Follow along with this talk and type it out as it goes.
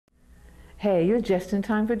Hey, you're just in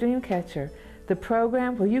time for Dreamcatcher, the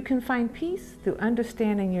program where you can find peace through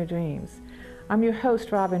understanding your dreams. I'm your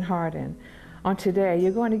host, Robin Hardin. On today,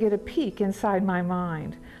 you're going to get a peek inside my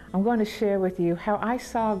mind. I'm going to share with you how I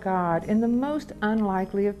saw God in the most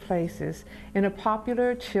unlikely of places in a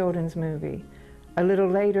popular children's movie. A little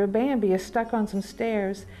later, Bambi is stuck on some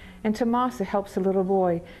stairs, and Tomasa helps a little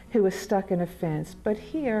boy who is stuck in a fence. But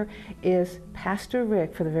here is Pastor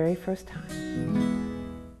Rick for the very first time.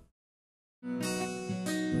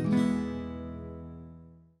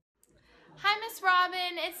 Hi, Miss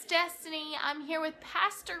Robin. It's Destiny. I'm here with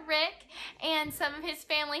Pastor Rick and some of his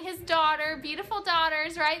family, his daughter, beautiful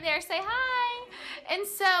daughters right there. Say hi. And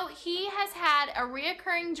so he has had a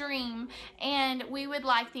reoccurring dream, and we would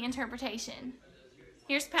like the interpretation.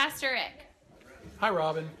 Here's Pastor Rick. Hi,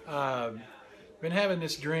 Robin. Been having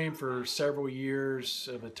this dream for several years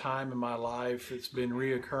of a time in my life. It's been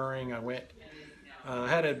reoccurring. I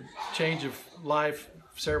had a change of life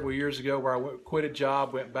several years ago where I quit a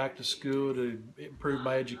job, went back to school to improve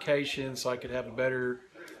my education so I could have a better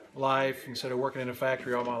life instead of working in a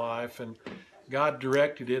factory all my life. And God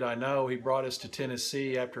directed it. I know He brought us to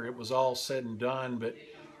Tennessee after it was all said and done, but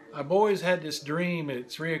I've always had this dream.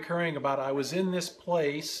 It's reoccurring about I was in this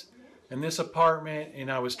place, in this apartment,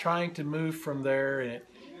 and I was trying to move from there,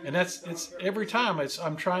 and it's every time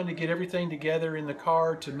I'm trying to get everything together in the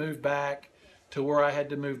car to move back to where I had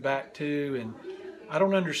to move back to, and I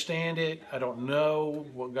don't understand it. I don't know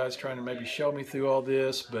what God's trying to maybe show me through all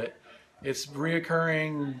this, but it's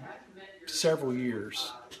reoccurring several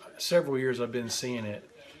years. Several years I've been seeing it,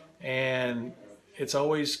 and it's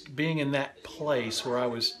always being in that place where I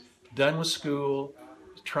was done with school,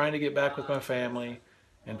 trying to get back with my family,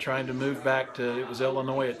 and trying to move back to, it was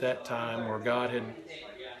Illinois at that time, where God had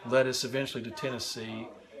led us eventually to Tennessee.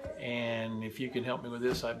 And if you can help me with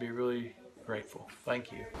this, I'd be really grateful.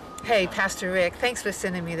 Thank you. Hey, Pastor Rick, thanks for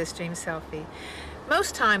sending me this dream selfie.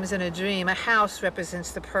 Most times in a dream, a house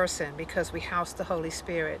represents the person because we house the Holy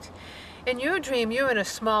Spirit. In your dream, you're in a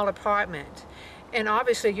small apartment. And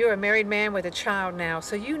obviously you're a married man with a child now,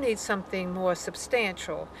 so you need something more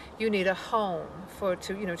substantial. You need a home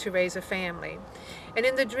to raise a family. And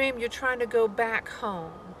in the dream, you're trying to go back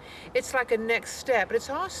home. It's like a next step, but it's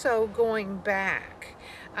also going back.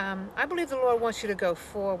 I believe the Lord wants you to go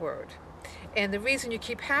forward. And the reason you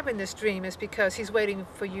keep having this dream is because He's waiting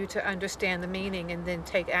for you to understand the meaning and then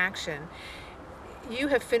take action. You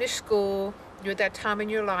have finished school. You're at that time in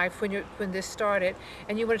your life when this started,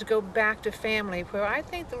 and you wanted to go back to family, where I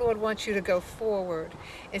think the Lord wants you to go forward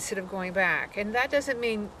instead of going back. And that doesn't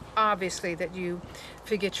mean, obviously, that you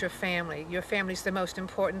forget your family. Your family's the most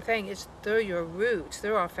important thing. They're your roots.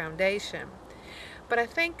 They're our foundation. But I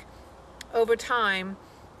think over time,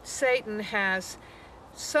 Satan has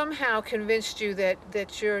somehow convinced you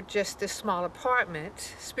that you're just this small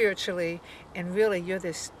apartment spiritually, and really you're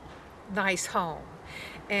this nice home.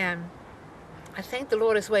 And I think the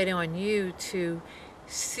Lord is waiting on you to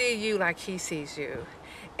see you like He sees you,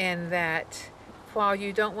 and that while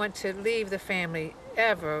you don't want to leave the family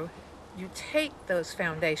ever, you take those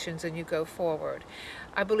foundations and you go forward.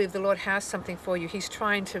 I believe the Lord has something for you. He's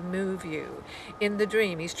trying to move you. In the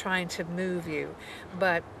dream, He's trying to move you,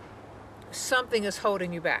 but something is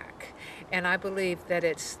holding you back. And I believe that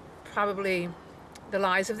it's probably the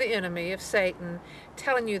lies of the enemy, of Satan,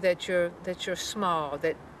 telling you that you're small,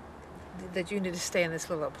 that you need to stay in this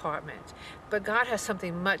little apartment. But God has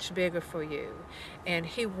something much bigger for you, and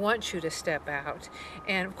He wants you to step out,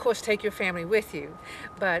 and of course take your family with you.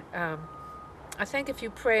 But I think if you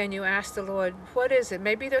pray and you ask the Lord, what is it?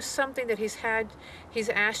 Maybe there's something that He's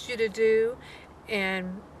asked you to do,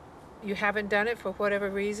 and you haven't done it for whatever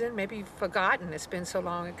reason. Maybe you've forgotten, it's been so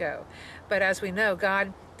long ago. But as we know,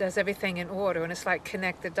 God does everything in order, and it's like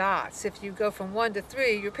connect the dots. If you go from 1 to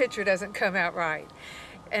 3, your picture doesn't come out right.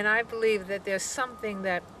 And I believe that there's something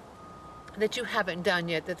that you haven't done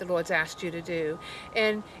yet that the Lord's asked you to do.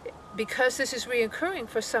 And because this is reoccurring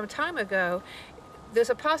for some time ago, there's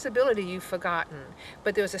a possibility you've forgotten,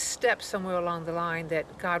 but there's a step somewhere along the line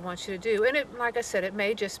that God wants you to do. And like I said, it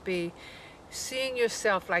may just be seeing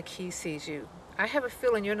yourself like He sees you. I have a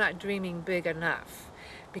feeling you're not dreaming big enough,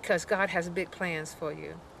 because God has big plans for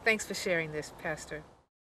you. Thanks for sharing this, Pastor.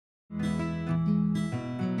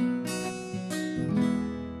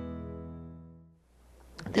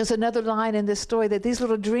 There's another line in this story that these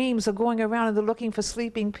little dreams are going around and they're looking for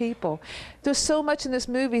sleeping people. There's so much in this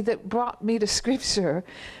movie that brought me to Scripture,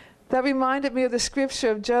 that reminded me of the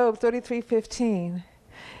Scripture of Job 33:15.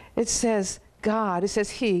 It says, God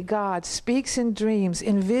speaks in dreams,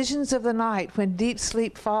 in visions of the night when deep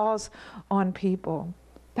sleep falls on people.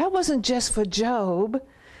 That wasn't just for Job.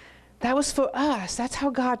 That was for us. That's how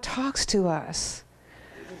God talks to us.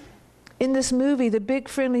 In this movie, the big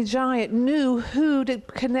friendly giant knew who to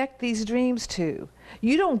connect these dreams to.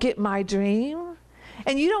 You don't get my dream,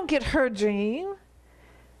 and you don't get her dream.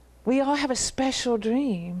 We all have a special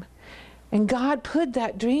dream, and God put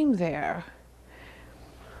that dream there.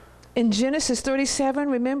 In Genesis 37,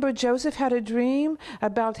 remember Joseph had a dream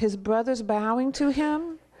about his brothers bowing to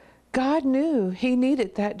him? God knew he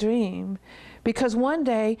needed that dream, because one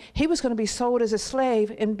day he was going to be sold as a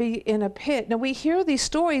slave and be in a pit. Now we hear these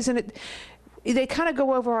stories and they kind of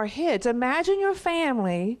go over our heads. Imagine your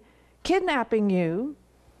family kidnapping you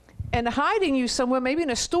and hiding you somewhere, maybe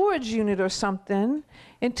in a storage unit or something,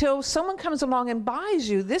 until someone comes along and buys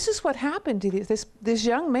you. This is what happened to this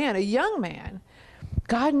young man, a young man.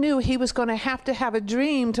 God knew he was going to have a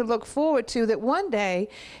dream to look forward to, that one day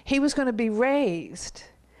he was going to be raised.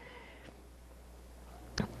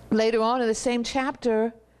 Later on in the same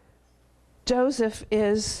chapter, Joseph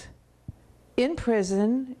is in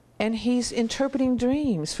prison and he's interpreting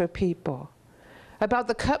dreams for people about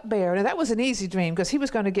the cupbearer. Now that was an easy dream, because he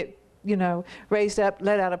was going to get, raised up,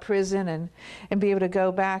 let out of prison and be able to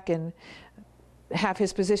go back and have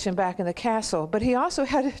his position back in the castle. But he also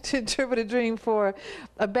had to interpret a dream for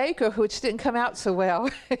a baker, which didn't come out so well.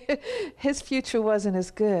 His future wasn't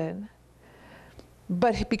as good.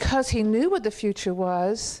 But because he knew what the future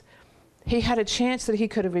was, he had a chance that he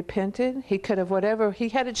could have repented. He could have whatever. He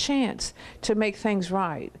had a chance to make things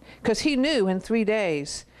right, because he knew in 3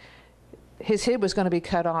 days his head was going to be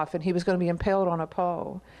cut off and he was going to be impaled on a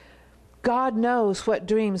pole. God knows what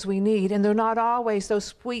dreams we need, and they're not always those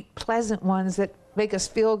sweet, pleasant ones that make us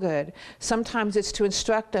feel good. Sometimes it's to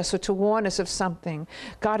instruct us or to warn us of something.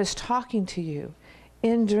 God is talking to you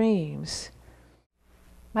in dreams.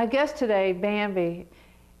 My guest today, Bambi,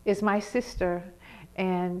 is my sister,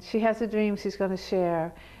 and she has a dream she's going to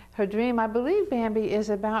share. Her dream, I believe, Bambi, is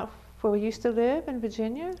about where we used to live in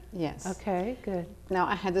Virginia? Yes. Okay, good. Now,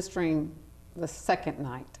 I had this dream the second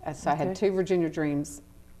night, so I had 2 Virginia dreams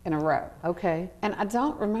in a row. Okay. And I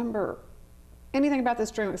don't remember anything about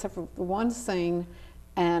this dream except for the one scene,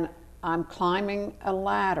 and I'm climbing a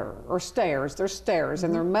ladder, or stairs. There's stairs,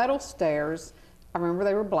 and they're metal stairs. I remember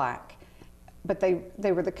they were black. But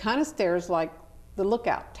they were the kind of stairs like the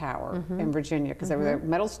lookout tower in Virginia, because they were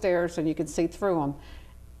metal stairs and you could see through them.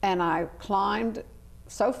 And I climbed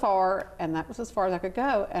so far, and that was as far as I could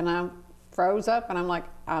go, and I froze up and I'm like,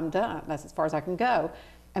 I'm done. That's as far as I can go.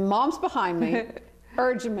 And Mom's behind me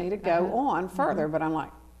urging me to go on further, but I'm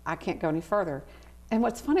like, I can't go any further. And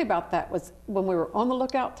what's funny about that was when we were on the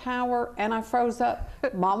lookout tower and I froze up,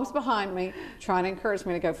 Mom was behind me trying to encourage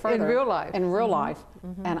me to go further. In real life. In real life.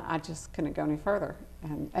 And I just couldn't go any further.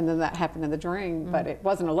 And then that happened in the dream, but it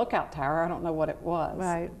wasn't a lookout tower. I don't know what it was.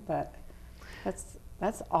 Right. But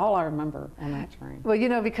that's all I remember on that dream.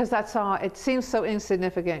 Well, because that's all, it seems so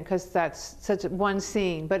insignificant because that's such one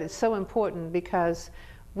scene, but it's so important because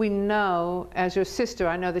we know, as your sister,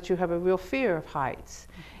 I know that you have a real fear of heights.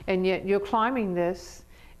 And yet you're climbing this,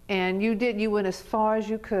 and you went as far as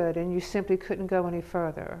you could, and you simply couldn't go any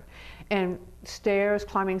further. And stairs,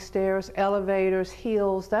 climbing stairs, elevators,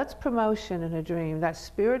 hills, that's promotion in a dream. That's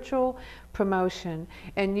spiritual promotion.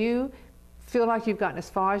 And you feel like you've gotten as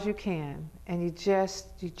far as you can, and you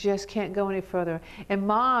just can't go any further. And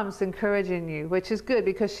Mom's encouraging you, which is good,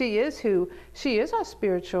 because she is our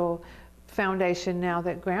spiritual foundation now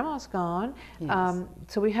that Grandma's gone. Yes.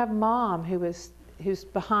 So we have Mom who's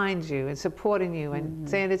behind you and supporting you and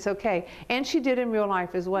saying it's okay. And she did in real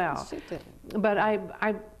life as well. She did. But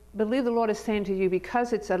I believe the Lord is saying to you,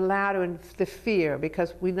 because it's a ladder and the fear,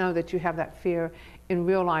 because we know that you have that fear in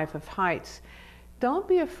real life of heights, don't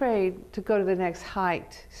be afraid to go to the next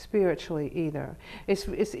height spiritually either.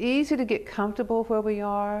 It's easy to get comfortable where we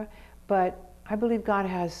are, but I believe God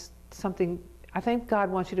has something. I think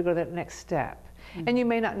God wants you to go to that next step. And you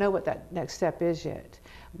may not know what that next step is yet.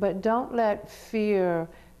 But don't let fear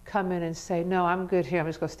come in and say, no, I'm good here, I'm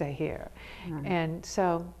just going to stay here. And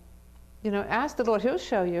so, ask the Lord, He'll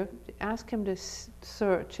show you. Ask Him to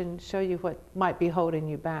search and show you what might be holding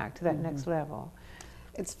you back to that next level.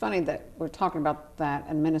 It's funny that we're talking about that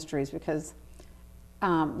in ministries, because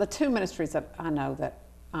the 2 ministries that I know that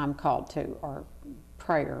I'm called to are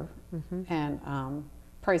prayer and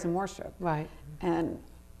praise and worship. Right. And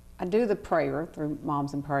I do the prayer through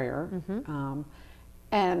Moms in Prayer.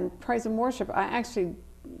 And praise and worship, I actually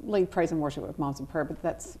lead praise and worship with Moms in Prayer, but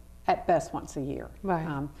that's at best once a year. Right.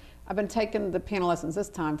 I've been taking the piano lessons this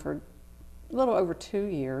time for a little over 2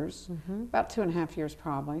 years, about 2.5 years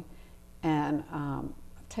probably. And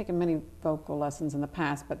I've taken many vocal lessons in the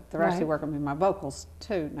past, but they're actually working with my vocals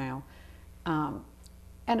too now.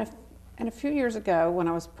 And And a few years ago, when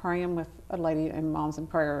I was praying with a lady in Moms in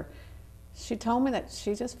Prayer, she told me that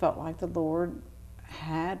she just felt like the Lord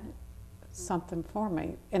had something for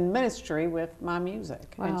me in ministry with my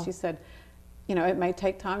music. Wow. And she said, you know, it may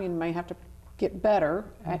take time, you may have to get better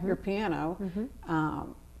at your piano,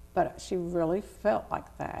 but she really felt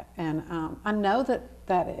like that. And I know that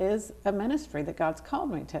that is a ministry that God's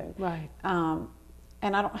called me to. Right.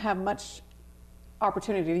 And I don't have much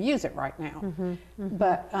opportunity to use it right now.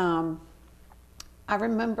 But I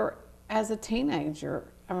remember as a teenager,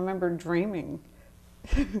 I remember dreaming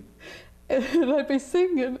and I'd be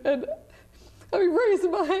singing and I'd be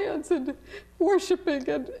raising my hands and worshiping,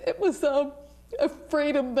 and it was a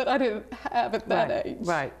freedom that I didn't have at that age.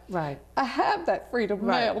 Right, right. I have that freedom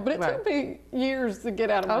now, but it took me years to get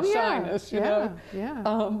out of my shyness, you know?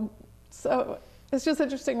 Yeah. So it's just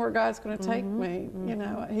interesting where God's going to take me. You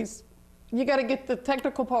know, you got to get the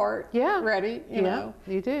technical part ready. You know,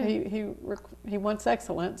 you do. He wants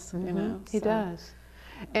excellence. You know, he does.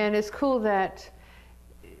 And it's cool that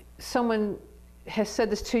someone has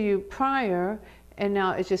said this to you prior, and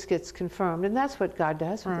now it just gets confirmed. And that's what God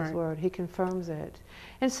does with His Word. He confirms it.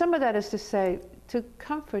 And some of that is to say, to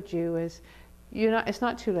comfort you is, it's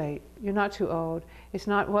not too late. You're not too old. It's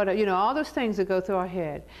not what, you know, all those things that go through our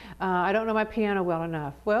head. I don't know my piano well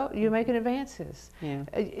enough. Well, you're making advances. Yeah.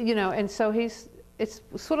 You know, and so it's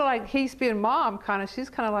sort of like he's being mom, kind of. She's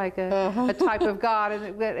kind of like a type of God,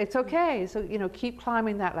 and it's okay. So, you know, keep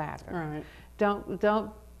climbing that ladder. Right.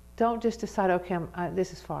 Don't just decide, okay,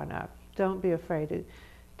 this is far enough. Don't be afraid to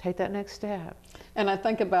take that next step. And I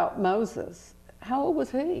think about Moses. How old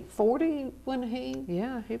was he? 40 when he?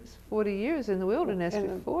 Yeah, he was 40 years in the wilderness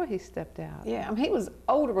before he stepped out. Yeah, I mean, he was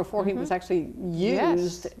older before he was actually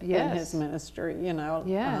used in his ministry, you know.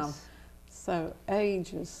 Yes. So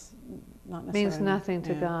age is not necessarily. Means nothing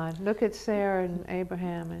to God. Look at Sarah and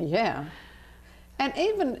Abraham. Yeah. And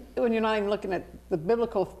even when you're not even looking at the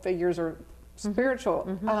biblical figures or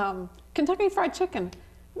spiritual, Kentucky Fried Chicken,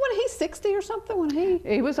 when he's 60 or something, when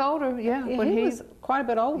he was older, when he was quite a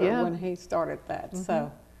bit older when he started that.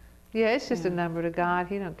 So, yeah, it's just a number to God.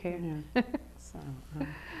 He don't care. Yeah. So,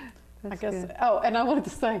 I guess. Good. Oh, and I wanted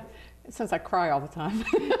to say, since I cry all the time,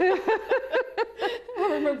 I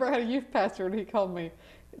remember I had a youth pastor and he called me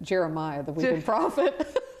Jeremiah, the weeping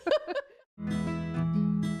prophet.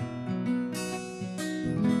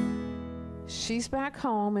 She's back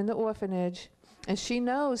home in the orphanage, and she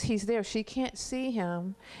knows he's there. She can't see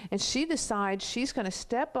him, and she decides she's going to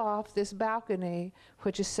step off this balcony,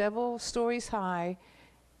 which is several stories high,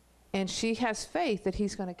 and she has faith that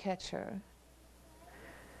he's going to catch her.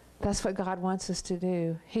 That's what God wants us to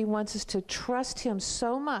do. He wants us to trust him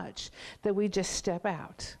so much that we just step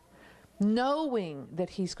out, knowing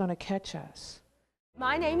that he's going to catch us.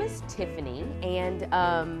 My name is Tiffany, and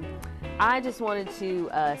I just wanted to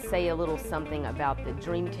say a little something about the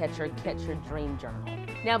Dreamcatcher Catch Your Dream Journal.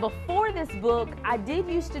 Now, before this book, I did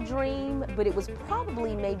used to dream, but it was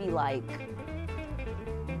probably maybe like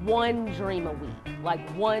one dream a week, like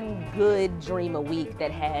one good dream a week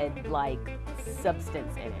that had like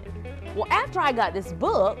substance in it. Well, after I got this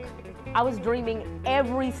book, I was dreaming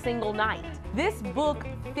every single night. This book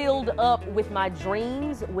filled up with my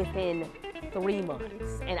dreams within 3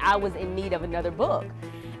 months, and I was in need of another book.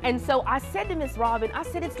 And so I said to Miss Robin, I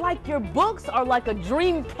said, it's like your books are like a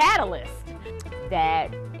dream catalyst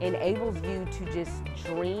that enables you to just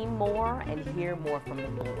dream more and hear more from the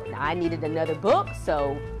Lord. Now, I needed another book,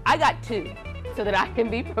 so I got 2 so that I can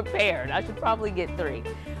be prepared. I should probably get 3.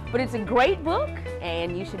 But it's a great book,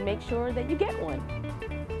 and you should make sure that you get one.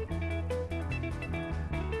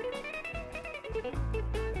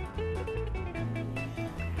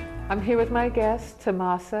 I'm here with my guest,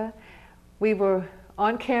 Tomasa. We were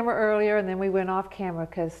on camera earlier, and then we went off camera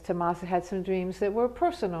because Tomasa had some dreams that were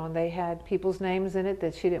personal, and they had people's names in it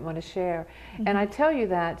that she didn't want to share. And I tell you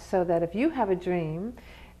that so that if you have a dream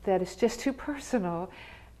that is just too personal,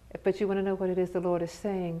 but you want to know what it is the Lord is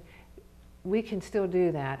saying, we can still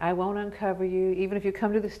do that. I won't uncover you, even if you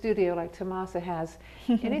come to the studio like Tomasa has.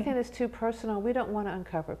 Anything that's too personal, we don't want to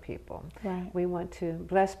uncover people. Right. We want to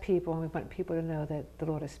bless people, and we want people to know that the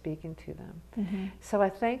Lord is speaking to them. So I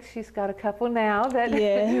think she's got a couple now that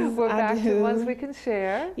we're back to ones we can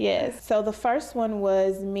share. Yes. So the first one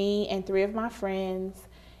was me and 3 of my friends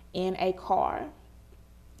in a car.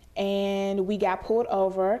 And we got pulled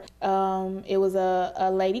over. It was a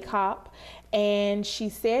lady cop, and she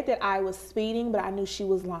said that I was speeding, but I knew she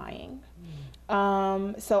was lying.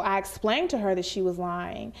 So I explained to her that she was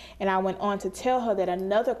lying, and I went on to tell her that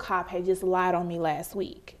another cop had just lied on me last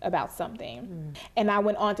week about something. And I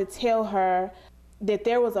went on to tell her that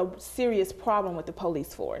there was a serious problem with the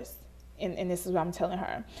police force. and this is what I'm telling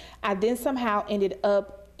her. I then somehow ended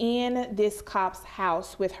up in this cop's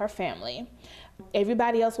house with her family.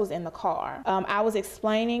 Everybody else was in the car. I was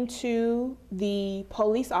explaining to the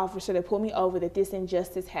police officer that pulled me over that this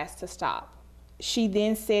injustice has to stop. She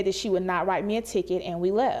then said that she would not write me a ticket, and we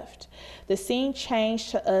left. The scene changed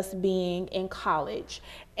to us being in college,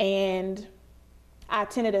 and I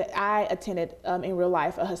attended in real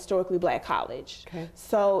life a historically black college. Okay.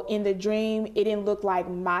 So in the dream, it didn't look like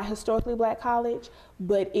my historically black college,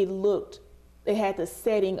 but it had the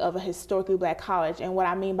setting of a historically black college. And what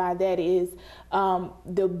I mean by that is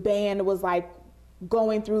the band was like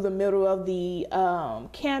going through the middle of the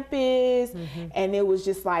campus, and it was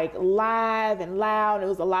just like live and loud. There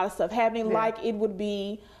was a lot of stuff happening, like it would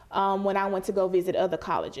be when I went to go visit other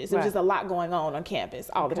colleges. There was just a lot going on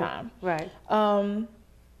campus all the time. Right.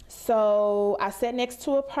 So I sat next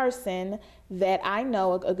to a person that I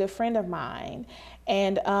know, a good friend of mine,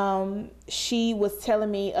 and she was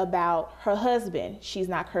telling me about her husband. She's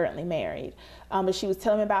not currently married, but she was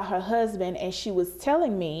telling me about her husband, and she was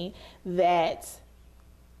telling me that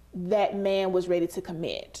that man was ready to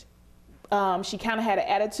commit. She kind of had an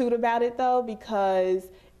attitude about it though, because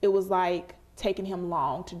it was like taking him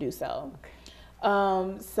long to do so.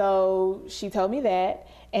 So she told me that,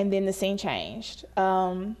 and then the scene changed.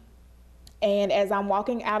 And as I'm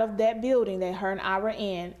walking out of that building that her and I were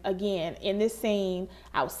in, again, in this scene,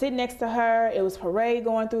 I was sitting next to her. It was parade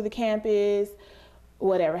going through the campus,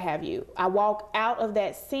 whatever have you. I walk out of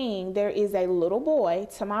that scene, there is a little boy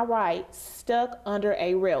to my right stuck under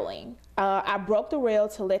a railing. I broke the rail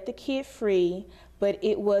to let the kid free, but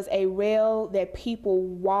it was a rail that people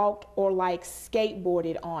walked or like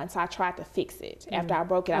skateboarded on, so I tried to fix it. After I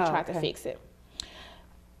broke it, I tried to fix it.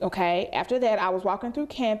 Okay, after that, I was walking through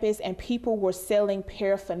campus and people were selling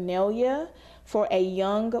paraphernalia for a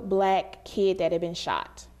young black kid that had been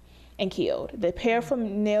shot and killed. The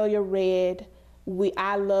paraphernalia read,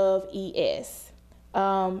 I love ES.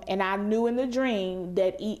 And I knew in the dream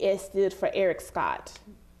that ES stood for Eric Scott.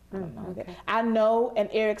 I know an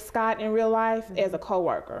Eric Scott in real life as a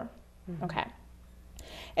coworker. Okay.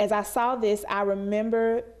 As I saw this, I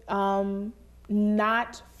remember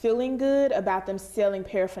not feeling good about them selling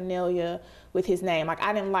paraphernalia with his name. Like,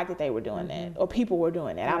 I didn't like that they were doing that, or people were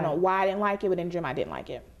doing that. I don't know why I didn't like it, but in the dream I didn't like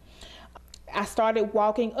it. I started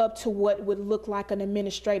walking up to what would look like an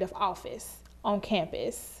administrative office on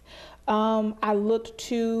campus. I looked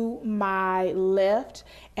to my left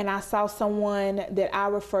and I saw someone that I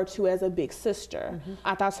refer to as a big sister.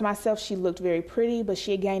 I thought to myself, she looked very pretty, but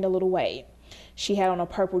she had gained a little weight. She had on a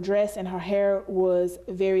purple dress and her hair was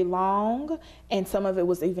very long, and some of it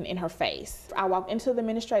was even in her face. I walked into the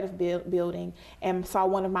administrative building and saw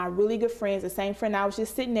one of my really good friends, the same friend I was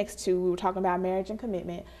just sitting next to. We were talking about marriage and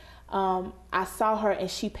commitment. I saw her and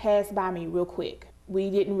she passed by me real quick. We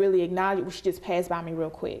didn't really acknowledge it, she just passed by me real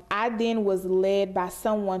quick. I then was led by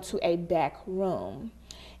someone to a back room.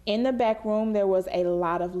 In the back room, there was a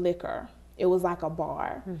lot of liquor. It was like a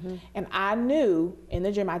bar. And I knew, in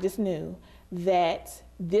the dream, I just knew that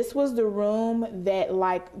this was the room that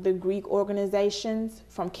like the Greek organizations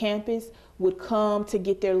from campus would come to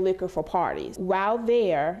get their liquor for parties. While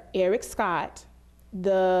there, Eric Scott,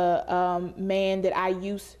 the man that I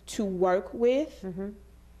used to work with,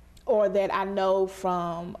 or that I know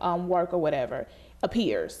from work or whatever,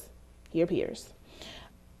 appears. He appears.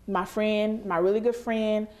 My friend, my really good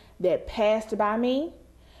friend that passed by me,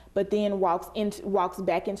 but then walks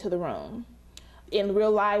back into the room. In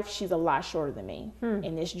real life, she's a lot shorter than me.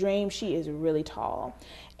 In this dream, she is really tall.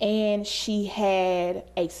 And she had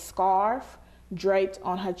a scarf draped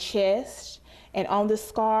on her chest, and on the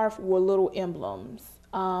scarf were little emblems.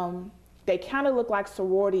 They kind of look like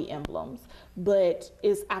sorority emblems, but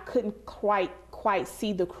I couldn't quite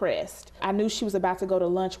see the crest. I knew she was about to go to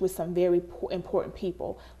lunch with some very important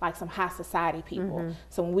people, like some high society people.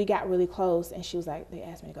 So when we got really close and she was like, they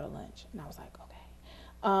asked me to go to lunch, and I was like,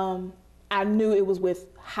 okay. I knew it was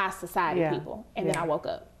with high society people, and then I woke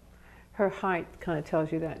up. Her height kind of tells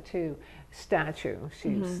you that too. Stature,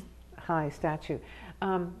 she's high stature.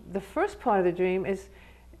 The first part of the dream is,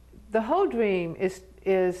 the whole dream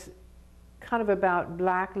is kind of about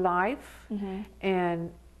Black life, and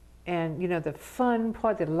you know, the fun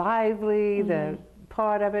part, the lively, the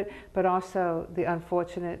part of it, but also the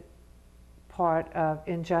unfortunate part of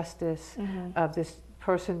injustice, of this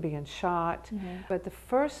person being shot. But the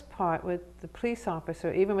first part with the police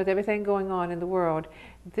officer, even with everything going on in the world,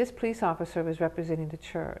 this police officer was representing the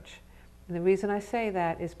church. And the reason I say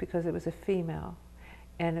that is because it was a female,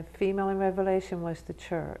 and a female in Revelation was the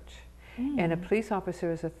church. And a police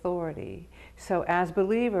officer is authority. So as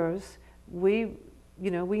believers, we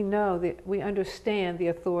we know that we understand the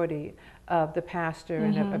authority of the pastor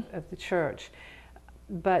and of the church.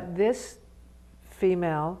 But this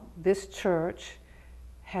female, this church,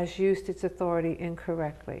 has used its authority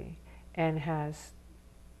incorrectly and has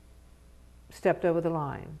stepped over the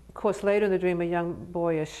line. Of course, later in the dream, a young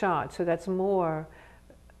boy is shot, so that's more,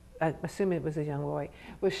 assuming it was a young boy,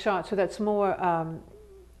 was shot, so that's more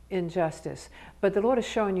injustice. But the Lord is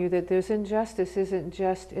showing you that there's injustice isn't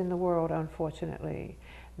just in the world, unfortunately,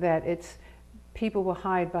 that it's people will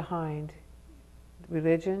hide behind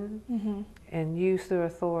religion and use their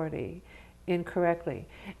authority incorrectly.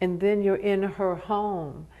 And then you're in her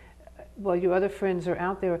home. Well, your other friends are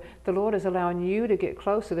out there. The Lord is allowing you to get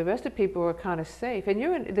closer. The rest of people are kind of safe. And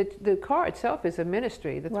you're in, the car itself is a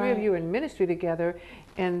ministry. The three of you are in ministry together,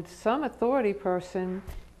 and some authority person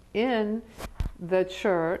in the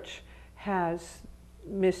church has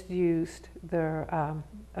misused their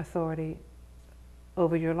authority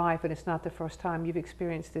over your life, and it's not the first time. You've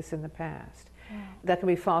experienced this in the past. That can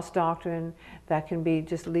be false doctrine. That can be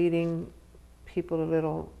just leading people a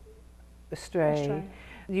little astray.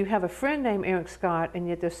 You have a friend named Eric Scott, and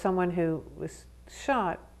yet there's someone who was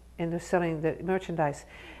shot and they're selling the merchandise.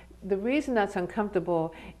 The reason that's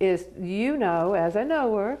uncomfortable is, as a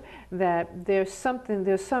knower, that there's some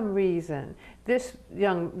reason. This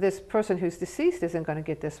person who's deceased isn't going to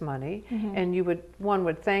get this money, and one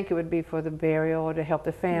would think it would be for the burial or to help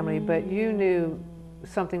the family, but you knew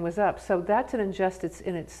something was up. So that's an injustice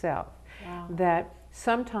in itself. That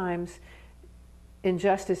sometimes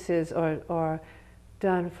injustices are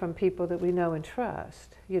done from people that we know and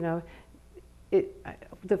trust.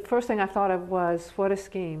 The first thing I thought of was, what a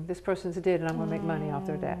scheme. This person's dead and I'm going to make money off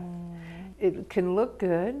their death. It can look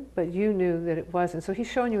good, but you knew that it wasn't. So he's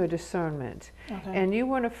showing you a discernment. And you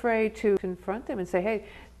weren't afraid to confront them and say, hey,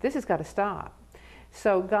 this has got to stop.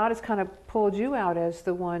 So God has kind of pulled you out as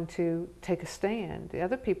the one to take a stand. The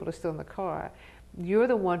other people are still in the car. You're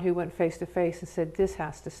the one who went face to face and said, this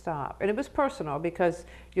has to stop. And it was personal because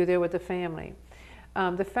you're there with the family.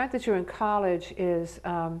 The fact that you're in college is,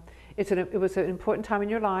 it was an important time in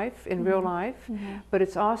your life, in real life, but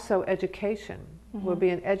it's also education. We're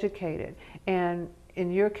being educated. And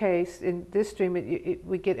in your case, in this dream,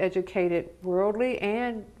 we get educated worldly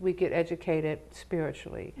and we get educated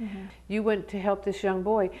spiritually. You went to help this young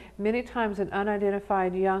boy. Many times an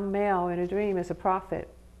unidentified young male in a dream is a prophet.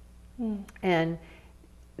 And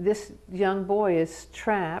this young boy is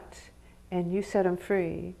trapped and you set him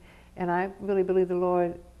free. And I really believe the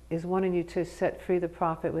Lord is wanting you to set free the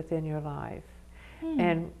prophet within your life.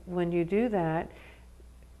 And when you do that,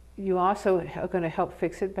 you also are going to help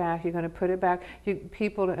fix it back. You're going to put it back.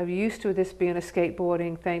 People are used to this being a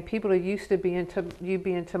skateboarding thing. People are used to you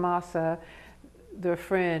being Tomasa, their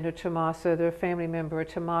friend, or Tomasa, their family member, or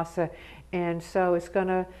Tomasa. And so it's going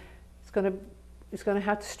to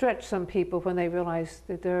have to stretch some people when they realize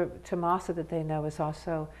that their Tomasa that they know is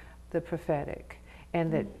also the prophetic.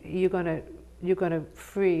 And that you're going to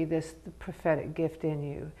free the prophetic gift in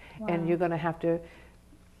you. And you're going to have to,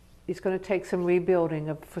 it's going to take some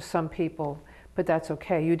rebuilding for some people, but that's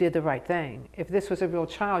okay. You did the right thing. If this was a real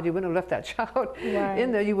child, you wouldn't have left that child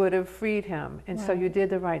in there. You would have freed him. And so you did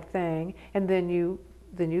the right thing, and then you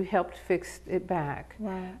helped fix it back.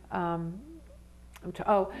 The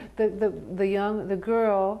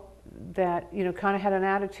girl that kind of had an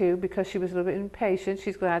attitude because she was a little bit impatient.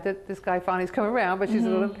 She's glad that this guy finally's come around, but she's a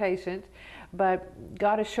little impatient. But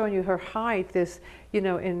God is showing you her height,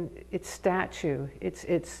 in its statue.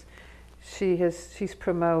 She's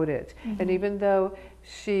promoted, and even though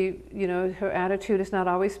she, her attitude has not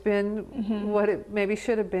always been what it maybe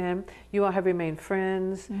should have been, you all have remained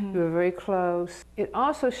friends. You were very close. It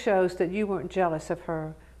also shows that you weren't jealous of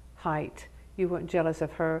her height. You weren't jealous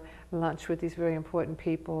of her lunch with these very important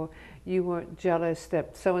people. You weren't jealous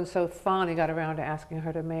that so-and-so finally got around to asking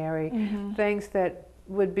her to marry. Things that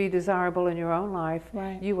would be desirable in your own life,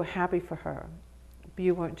 you were happy for her.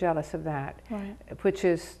 You weren't jealous of that, which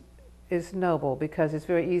is noble, because it's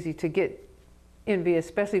very easy to get envy,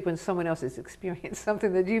 especially when someone else has experienced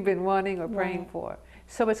something that you've been wanting or praying for.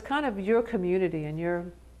 So it's kind of your community and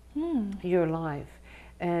your life.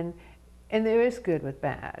 And there is good with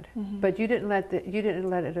bad, but you didn't let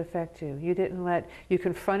it affect you. You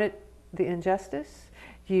confronted the injustice.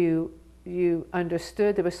 You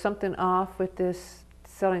understood there was something off with this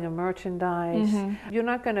selling of merchandise. You're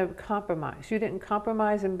not going to compromise. You didn't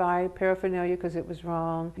compromise and buy paraphernalia because it was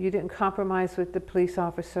wrong. You didn't compromise with the police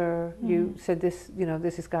officer. You said this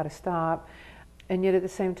has got to stop. And yet at the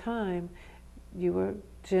same time, you were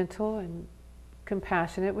gentle and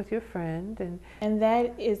compassionate with your friend. And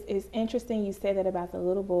that is interesting you said that about the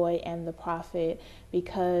little boy and the prophet,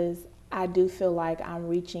 because I do feel like I'm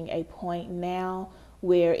reaching a point now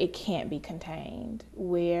where it can't be contained,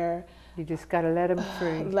 where you just got to let them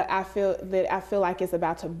free. I feel like it's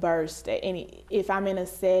about to burst. If I'm in a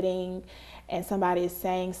setting and somebody is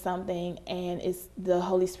saying something and the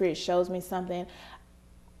Holy Spirit shows me something,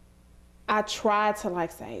 I try to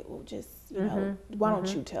like say, well, just, you know, why don't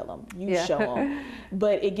you tell them? You show them.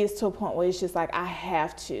 But it gets to a point where it's just like, I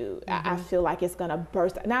have to. I feel like it's going to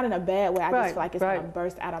burst, not in a bad way. I just feel like it's going to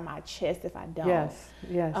burst out of my chest if I don't. Yes,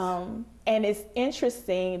 yes. And it's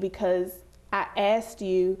interesting because I asked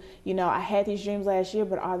you, you know, I had these dreams last year,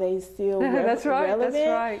 but are they still that's right, relevant? That's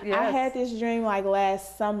right, yes. I had this dream like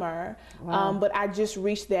last summer, wow. But I just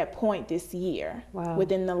reached that point this year, wow.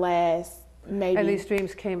 within the last maybe. And these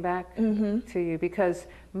dreams came back to you, because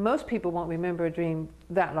most people won't remember a dream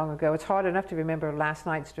that long ago. It's hard enough to remember last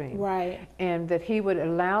night's dream. Right. And that he would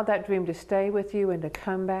allow that dream to stay with you and to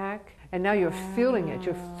come back. And now you're feeling it,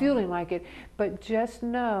 you're feeling like it. But just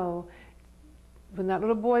know, when that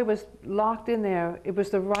little boy was locked in there, it was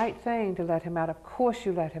the right thing to let him out. Of course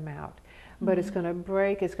you let him out. But it's going to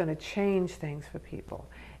break, it's going to change things for people.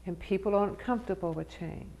 And people aren't comfortable with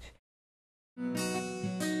change.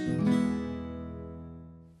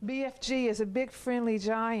 BFG is a big friendly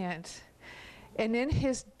giant. And in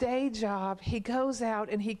his day job, he goes out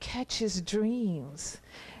and he catches dreams.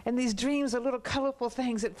 And these dreams are little colorful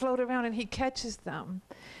things that float around, and he catches them.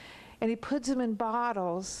 And he puts them in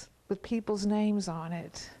bottles with people's names on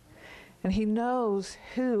it. And he knows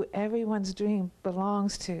who everyone's dream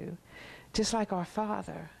belongs to, just like our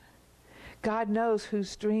Father. God knows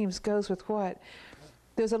whose dreams goes with what.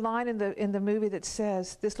 There's a line in the movie that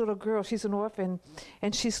says, this little girl, she's an orphan,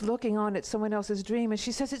 and she's looking on at someone else's dream, and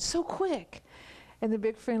she says, it's so quick. And the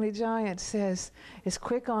big friendly giant says, it's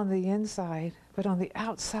quick on the inside, but on the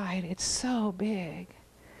outside, it's so big.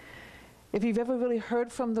 If you've ever really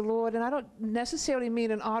heard from the Lord, and I don't necessarily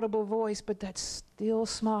mean an audible voice, but that still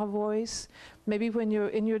small voice, maybe when you're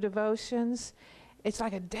in your devotions, it's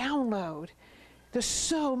like a download. There's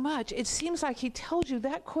so much. It seems like he tells you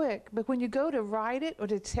that quick, but when you go to write it or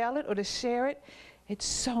to tell it or to share it, it's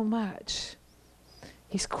so much.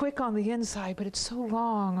 He's quick on the inside, but it's so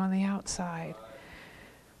long on the outside.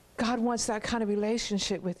 God wants that kind of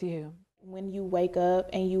relationship with you. When you wake up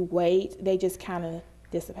and you wait, they just kind of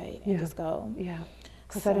dissipate and just go. Yeah,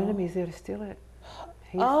 because that enemy's there to steal it.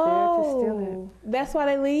 He's there to steal it. That's why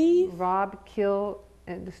they leave? Rob, kill,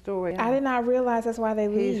 and destroy. I did not realize that's why they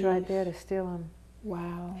leave. He's right there to steal them.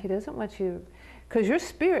 Wow. He doesn't want you, because your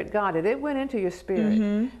spirit got it. It went into your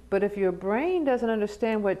spirit. But if your brain doesn't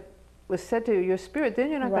understand what was said to your spirit,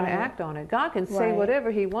 then you're not going to act on it. God can say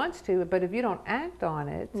whatever he wants to, but if you don't act on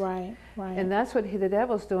it, and that's what the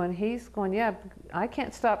devil's doing. He's going, yeah, I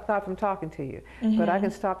can't stop God from talking to you, but I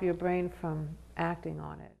can stop your brain from acting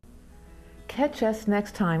on it. Catch us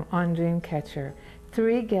next time on Dreamcatcher.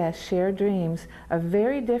 3 guests share dreams of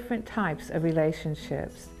very different types of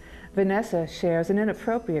relationships. Vanessa shares an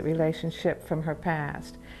inappropriate relationship from her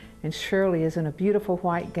past, and Shirley is in a beautiful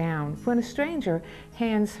white gown when a stranger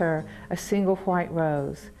hands her a single white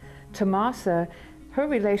rose. Tomasa, her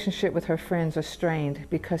relationship with her friends are strained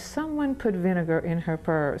because someone put vinegar in her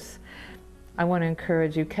purse. I want to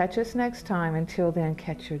encourage you, catch us next time. Until then,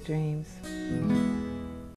 catch your dreams.